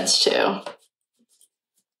the feds too.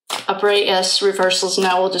 Upright, yes. Reversals,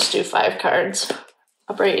 no. We'll just do 5 cards.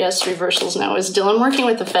 Upright, yes. Reversals, no. Is Dylan working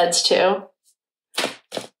with the feds, too?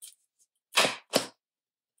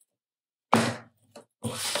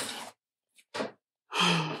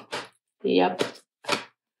 Yep.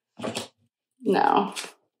 No.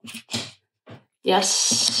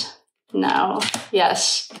 Yes. No.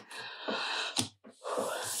 Yes.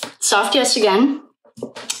 Soft yes again.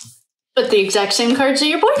 But the exact same cards that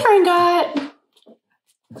your boyfriend got.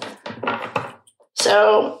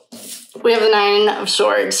 So we have the 9 of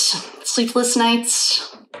Swords. Sleepless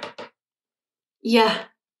nights. Yeah.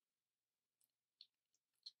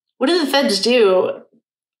 What do the feds do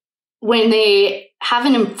when they have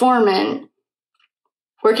an informant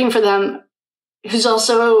working for them who's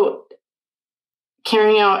also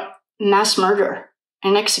carrying out mass murder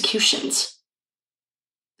and executions?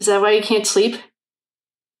 Is that why you can't sleep?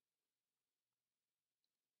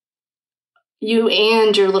 You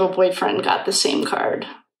and your little boyfriend got the same card.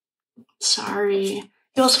 Sorry.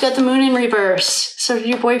 You also got the moon in reverse. So did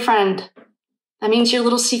your boyfriend. That means your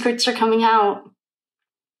little secrets are coming out.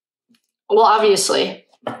 Well, obviously,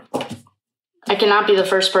 I cannot be the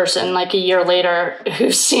first person like a year later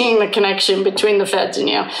who's seeing the connection between the feds and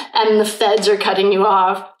you, and the feds are cutting you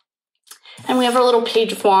off. And we have our little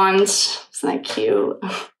page of wands. Isn't that cute?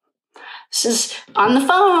 This is on the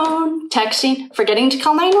phone, texting, forgetting to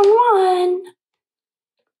call 911.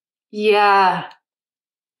 Yeah.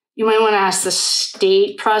 You might want to ask the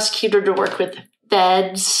state prosecutor to work with the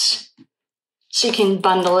feds so you can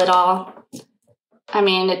bundle it all. I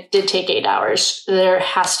mean, it did take 8 hours. There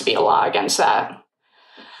has to be a law against that.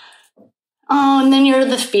 Oh, and then you're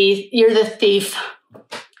the thief. You're the thief.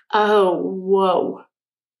 Oh, whoa.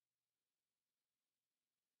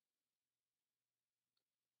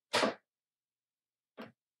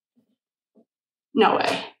 No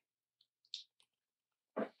way.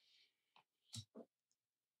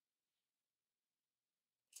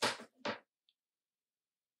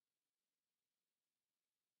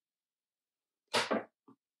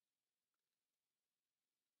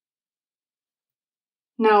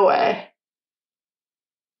 No way.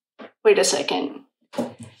 Wait a second.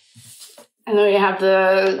 And then we have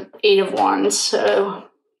the 8 of Wands. So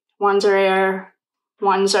wands are air.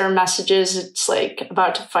 Wands are messages. It's like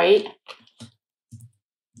about to fight.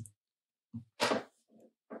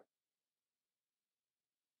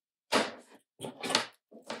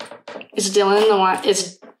 Was Dylan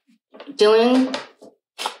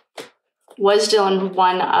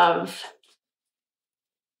one of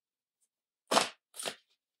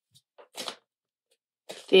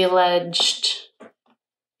the alleged?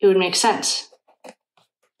 It would make sense.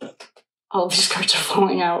 All of these cards are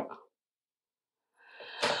falling out.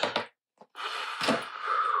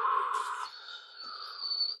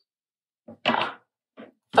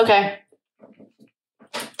 Okay.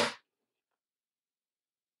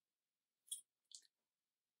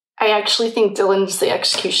 I actually think Dylan's the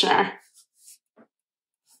executioner.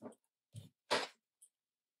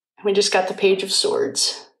 We just got the Page of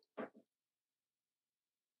Swords.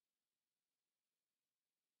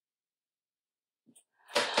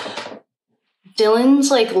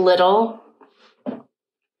 Dylan's like little,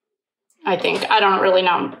 I think. I don't really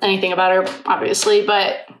know anything about her, obviously,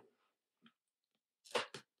 but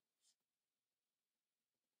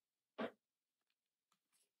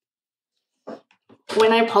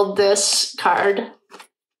when I pulled this card,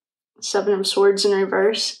 7 of Swords in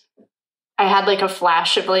reverse, I had like a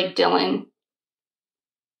flash of like Dylan.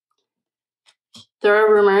 There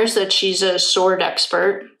are rumors that she's a sword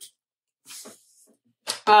expert.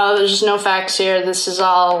 There's no facts here. This is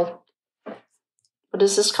all, what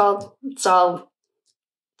is this called? It's a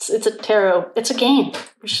tarot. It's a game.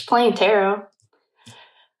 We're just playing tarot.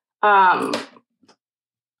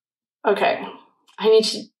 Okay.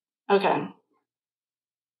 Okay.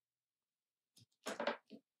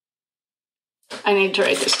 I need to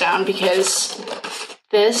write this down because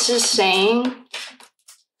this is saying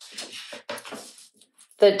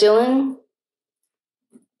that Dylan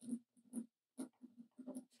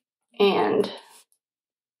and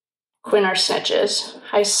Quinn are snitches.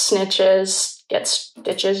 Hi, snitches. Get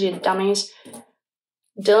stitches, you dummies.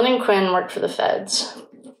 Dylan and Quinn work for the feds.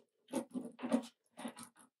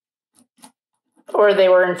 Or they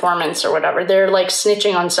were informants or whatever. They're like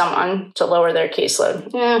snitching on someone to lower their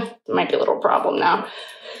caseload. It might be a little problem now.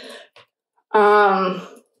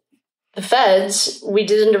 The feds, we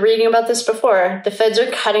did a reading about this before. The feds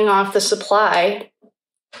are cutting off the supply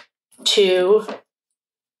to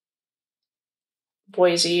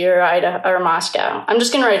Boise or Idaho or Moscow. I'm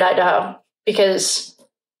just going to write Idaho because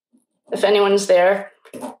if anyone's there,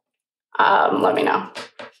 let me know.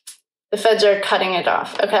 The feds are cutting it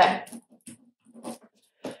off. Okay.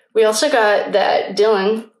 We also got that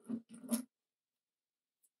Dylan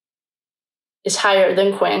is higher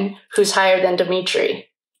than Quinn, who's higher than Dimitri.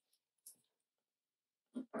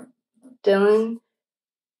 Dylan,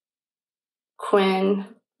 Quinn,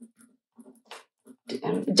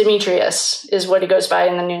 Demetrius is what he goes by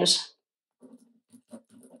in the news.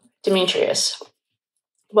 Demetrius.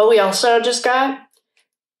 What we also just got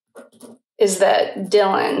is that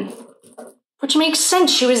Dylan, which makes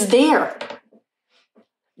sense, she was there.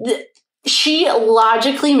 She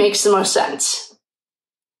logically makes the most sense.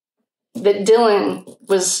 That Dylan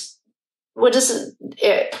was, what is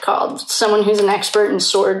it called? Someone who's an expert in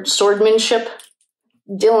swordmanship?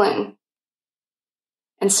 Dylan.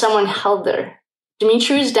 And someone held her.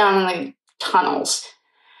 Dimitri was down in the tunnels.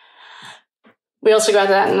 We also got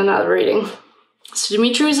that in another reading. So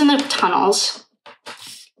Dimitri was in the tunnels.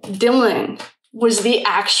 Dylan was the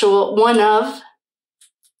actual one of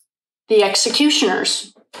the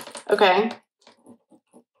executioners. Okay.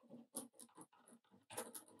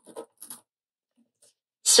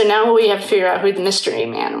 So now we have to figure out who the mystery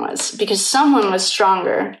man was, because someone was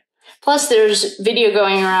stronger. Plus there's video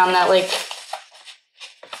going around that, like,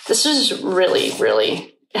 this is really,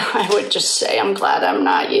 really, I would just say, I'm glad I'm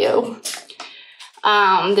not you.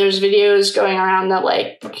 There's videos going around that,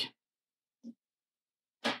 like,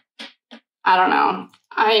 I don't know.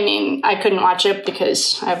 I mean, I couldn't watch it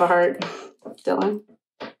because I have a heart, Dylan.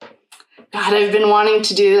 God, I've been wanting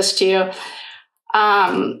to do this to you.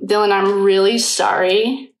 Dylan, I'm really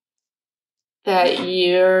sorry that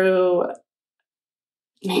you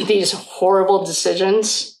made these horrible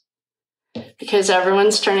decisions because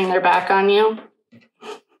everyone's turning their back on you.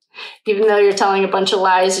 Even though you're telling a bunch of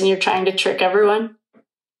lies and you're trying to trick everyone.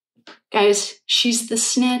 Guys, she's the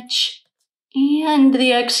snitch and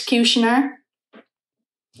the executioner.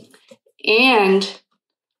 And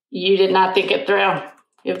you did not think it through.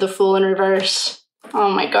 You have the fool in reverse. Oh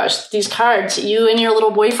my gosh, these cards. You and your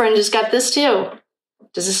little boyfriend just got this too.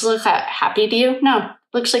 Does this look happy to you? No,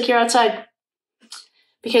 looks like you're outside.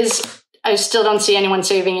 Because I still don't see anyone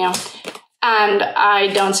saving you. And I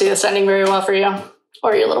don't see this ending very well for you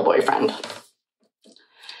or your little boyfriend.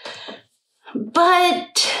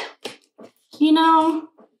 But, you know,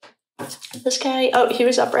 this guy, oh, he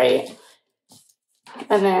was upright.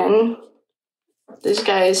 And then these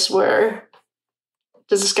guys were,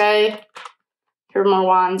 does this guy, here are more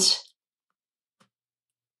wands.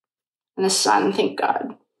 And the sun, thank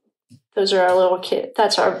God. Those are our little kid.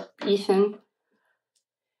 That's our Ethan.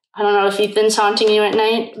 I don't know if Ethan's haunting you at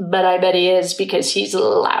night, but I bet he is because he's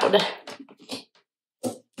loud.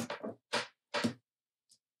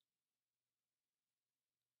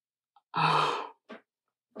 Oh.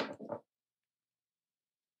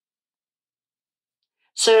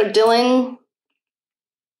 So Dylan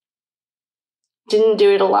didn't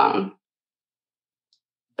do it alone.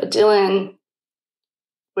 But Dylan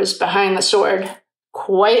was behind the sword,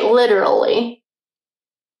 quite literally.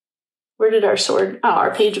 Where did our sword? Oh,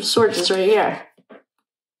 our page of swords is right here.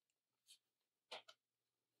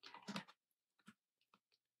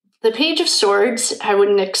 The page of swords, I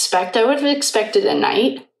wouldn't expect. I would have expected a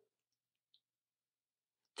knight.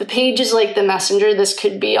 The page is like the messenger. This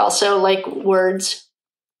could be also like words,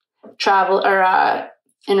 travel, or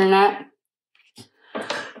internet.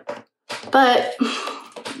 But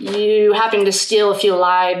you happen to steal a few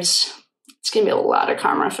lives. It's going to be a lot of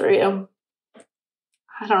karma for you.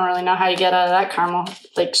 I don't really know how you get out of that karma,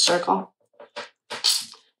 like, circle.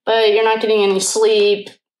 But you're not getting any sleep.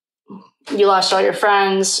 You lost all your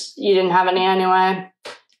friends. You didn't have any anyway.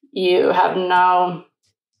 You have nothing.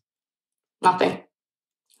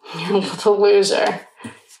 You're the loser.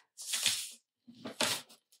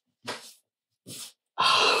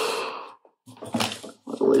 Oh,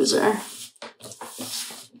 what a loser.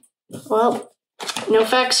 Well, no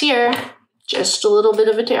facts here. Just a little bit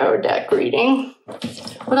of a tarot deck reading.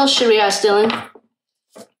 What else should we ask, Dylan?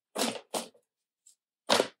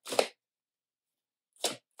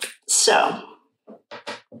 So,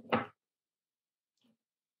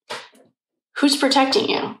 who's protecting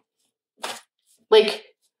you? Like,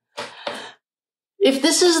 if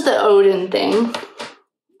this is the Odin thing,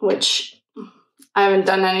 which I haven't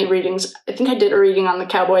done any readings. I think I did a reading on the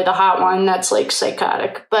cowboy, the hot one. That's like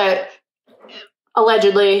psychotic. But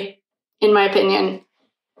allegedly, in my opinion,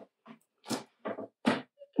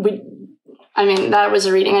 that was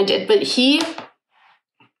a reading I did. But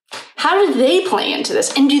how do they play into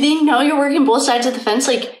this? And do they know you're working both sides of the fence?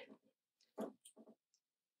 Like,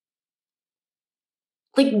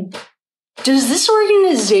 does this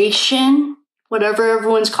organization, whatever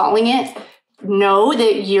everyone's calling it, know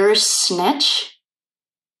that you're a snitch?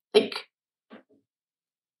 Like,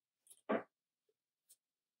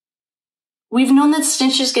 we've known that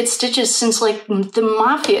snitches get stitches since, like, the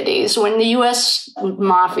mafia days, when the U.S.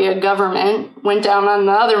 mafia government went down on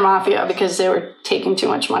the other mafia because they were taking too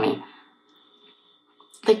much money.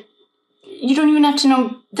 Like, you don't even have to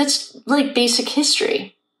know. That's, like, basic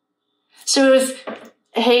history. So if,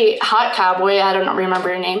 hey, Hot Cowboy, I don't remember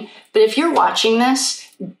your name, but if you're watching this,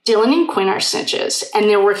 Dylan and Quinn are snitches, and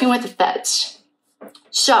they're working with the feds.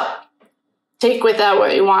 So, take with that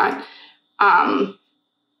what you want.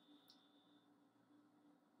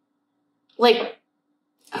 Like,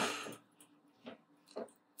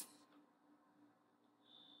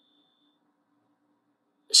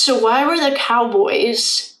 so why were the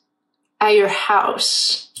Cowboys at your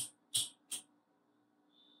house?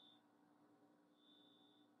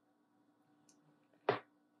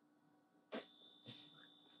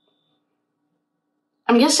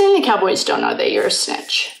 I'm guessing the Cowboys don't know that you're a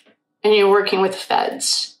snitch and you're working with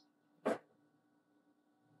feds.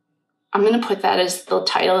 I'm going to put that as the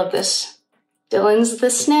title of this. Dylan's the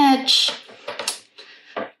snitch.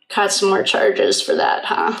 Caught some more charges for that,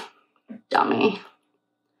 huh? Dummy.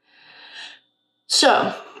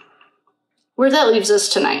 So, where that leaves us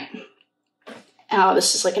tonight, oh,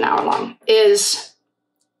 this is like an hour long, is,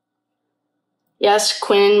 yes,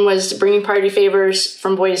 Quinn was bringing party favors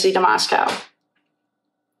from Boise to Moscow.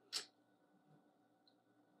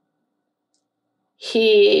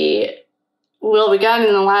 We got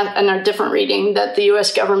in a different reading that the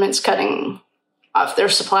U.S. government's cutting off their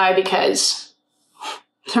supply because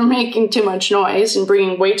they're making too much noise and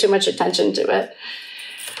bringing way too much attention to it.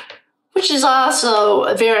 Which is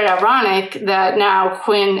also very ironic that now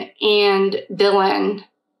Quinn and Dylan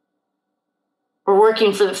are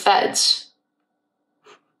working for the feds.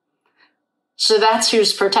 So that's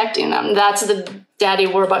who's protecting them. That's the Daddy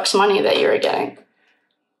Warbucks money that you're getting.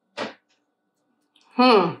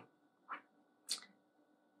 I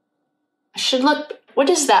should look, what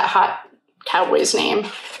is that Hot Cowboy's name?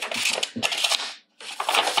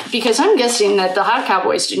 Because I'm guessing that the Hot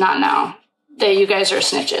Cowboys do not know that you guys are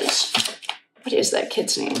snitches. What is that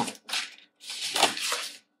kid's name?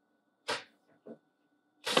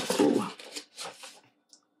 Ooh.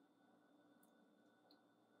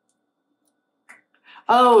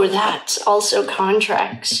 Oh, that's also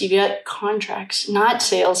contracts. You get contracts, not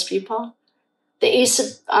salespeople. The Ace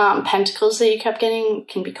of Pentacles that you kept getting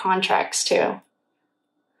can be contracts too.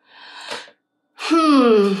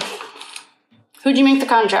 Who'd you make the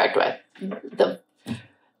contract with?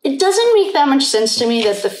 It doesn't make that much sense to me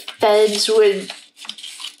that the feds would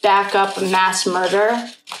back up a mass murder.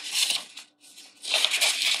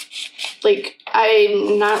 Like,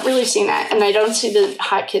 I'm not really seeing that. And I don't see the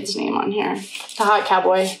hot kid's name on here. The Hot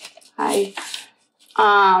Cowboy. Hi.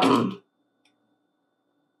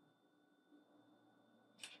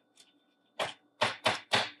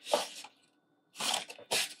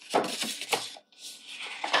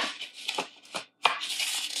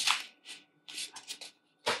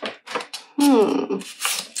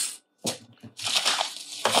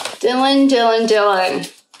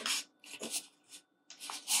 Dylan.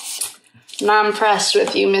 Not impressed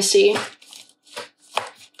with you, Missy.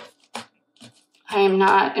 I am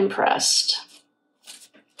not impressed.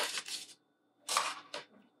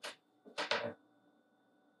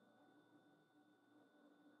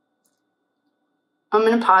 I'm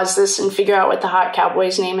going to pause this and figure out what the Hot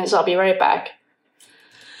Cowboy's name is. I'll be right back.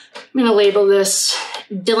 I'm going to label this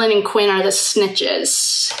Dylan and Quinn are the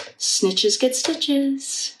snitches. Snitches get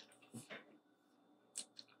stitches.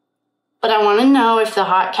 But I want to know if the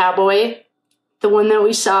Hot Cowboy, the one that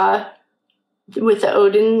we saw with the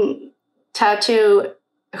Odin tattoo,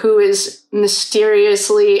 who is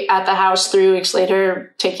mysteriously at the house 3 weeks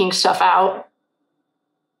later taking stuff out,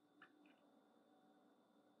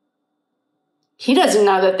 he doesn't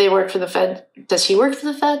know that they work for the Fed. Does he work for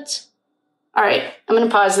the feds? All right, I'm going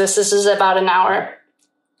to pause this. This is about an hour.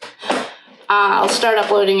 I'll start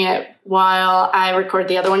uploading it while I record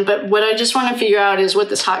the other one. But what I just want to figure out is what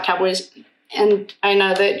this Hot Cowboys, and I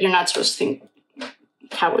know that you're not supposed to think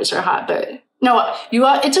Cowboys are hot, but no,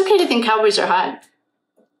 it's okay to think Cowboys are hot.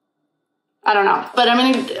 I don't know, but I'm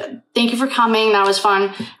going to thank you for coming. That was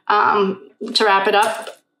fun. To wrap it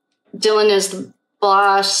up, Dylan is the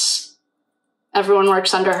boss. Everyone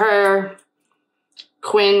works under her.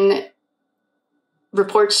 Quinn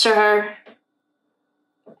reports to her.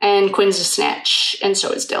 And Quinn's a snitch, and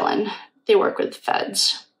so is Dylan. They work with the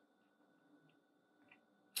feds.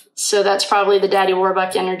 So that's probably the Daddy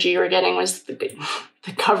Warbuck energy you were getting, was the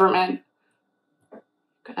government.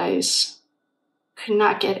 Guys, could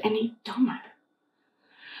not get any dumber.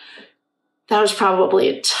 That was probably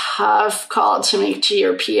a tough call to make to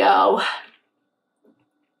your PO.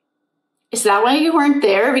 Is that why you weren't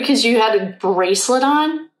there? Because you had a bracelet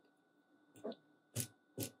on?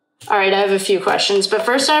 All right, I have a few questions, but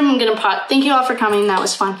first I'm going to pause. Thank you all for coming. That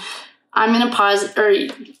was fun. I'm going to pause, or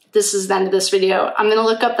this is the end of this video. I'm going to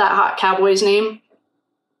look up that hot cowboy's name.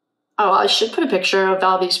 Oh, I should put a picture of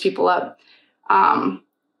all these people up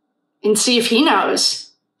and see if he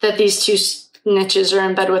knows that these two snitches are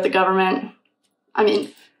in bed with the government. I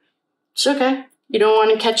mean, it's okay. You don't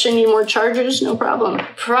want to catch any more charges? No problem.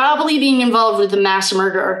 Probably being involved with the mass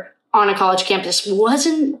murder on a college campus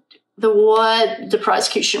wasn't what the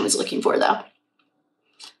prosecution was looking for, though.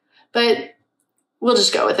 But we'll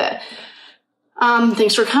just go with it.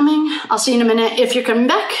 Thanks for coming. I'll see you in a minute. If you're coming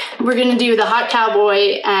back, we're going to do the hot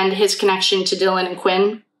cowboy and his connection to Dylan and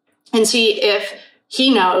Quinn and see if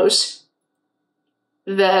he knows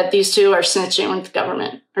that these two are snitching with the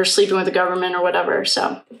government or sleeping with the government or whatever.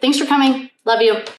 So thanks for coming. Love you.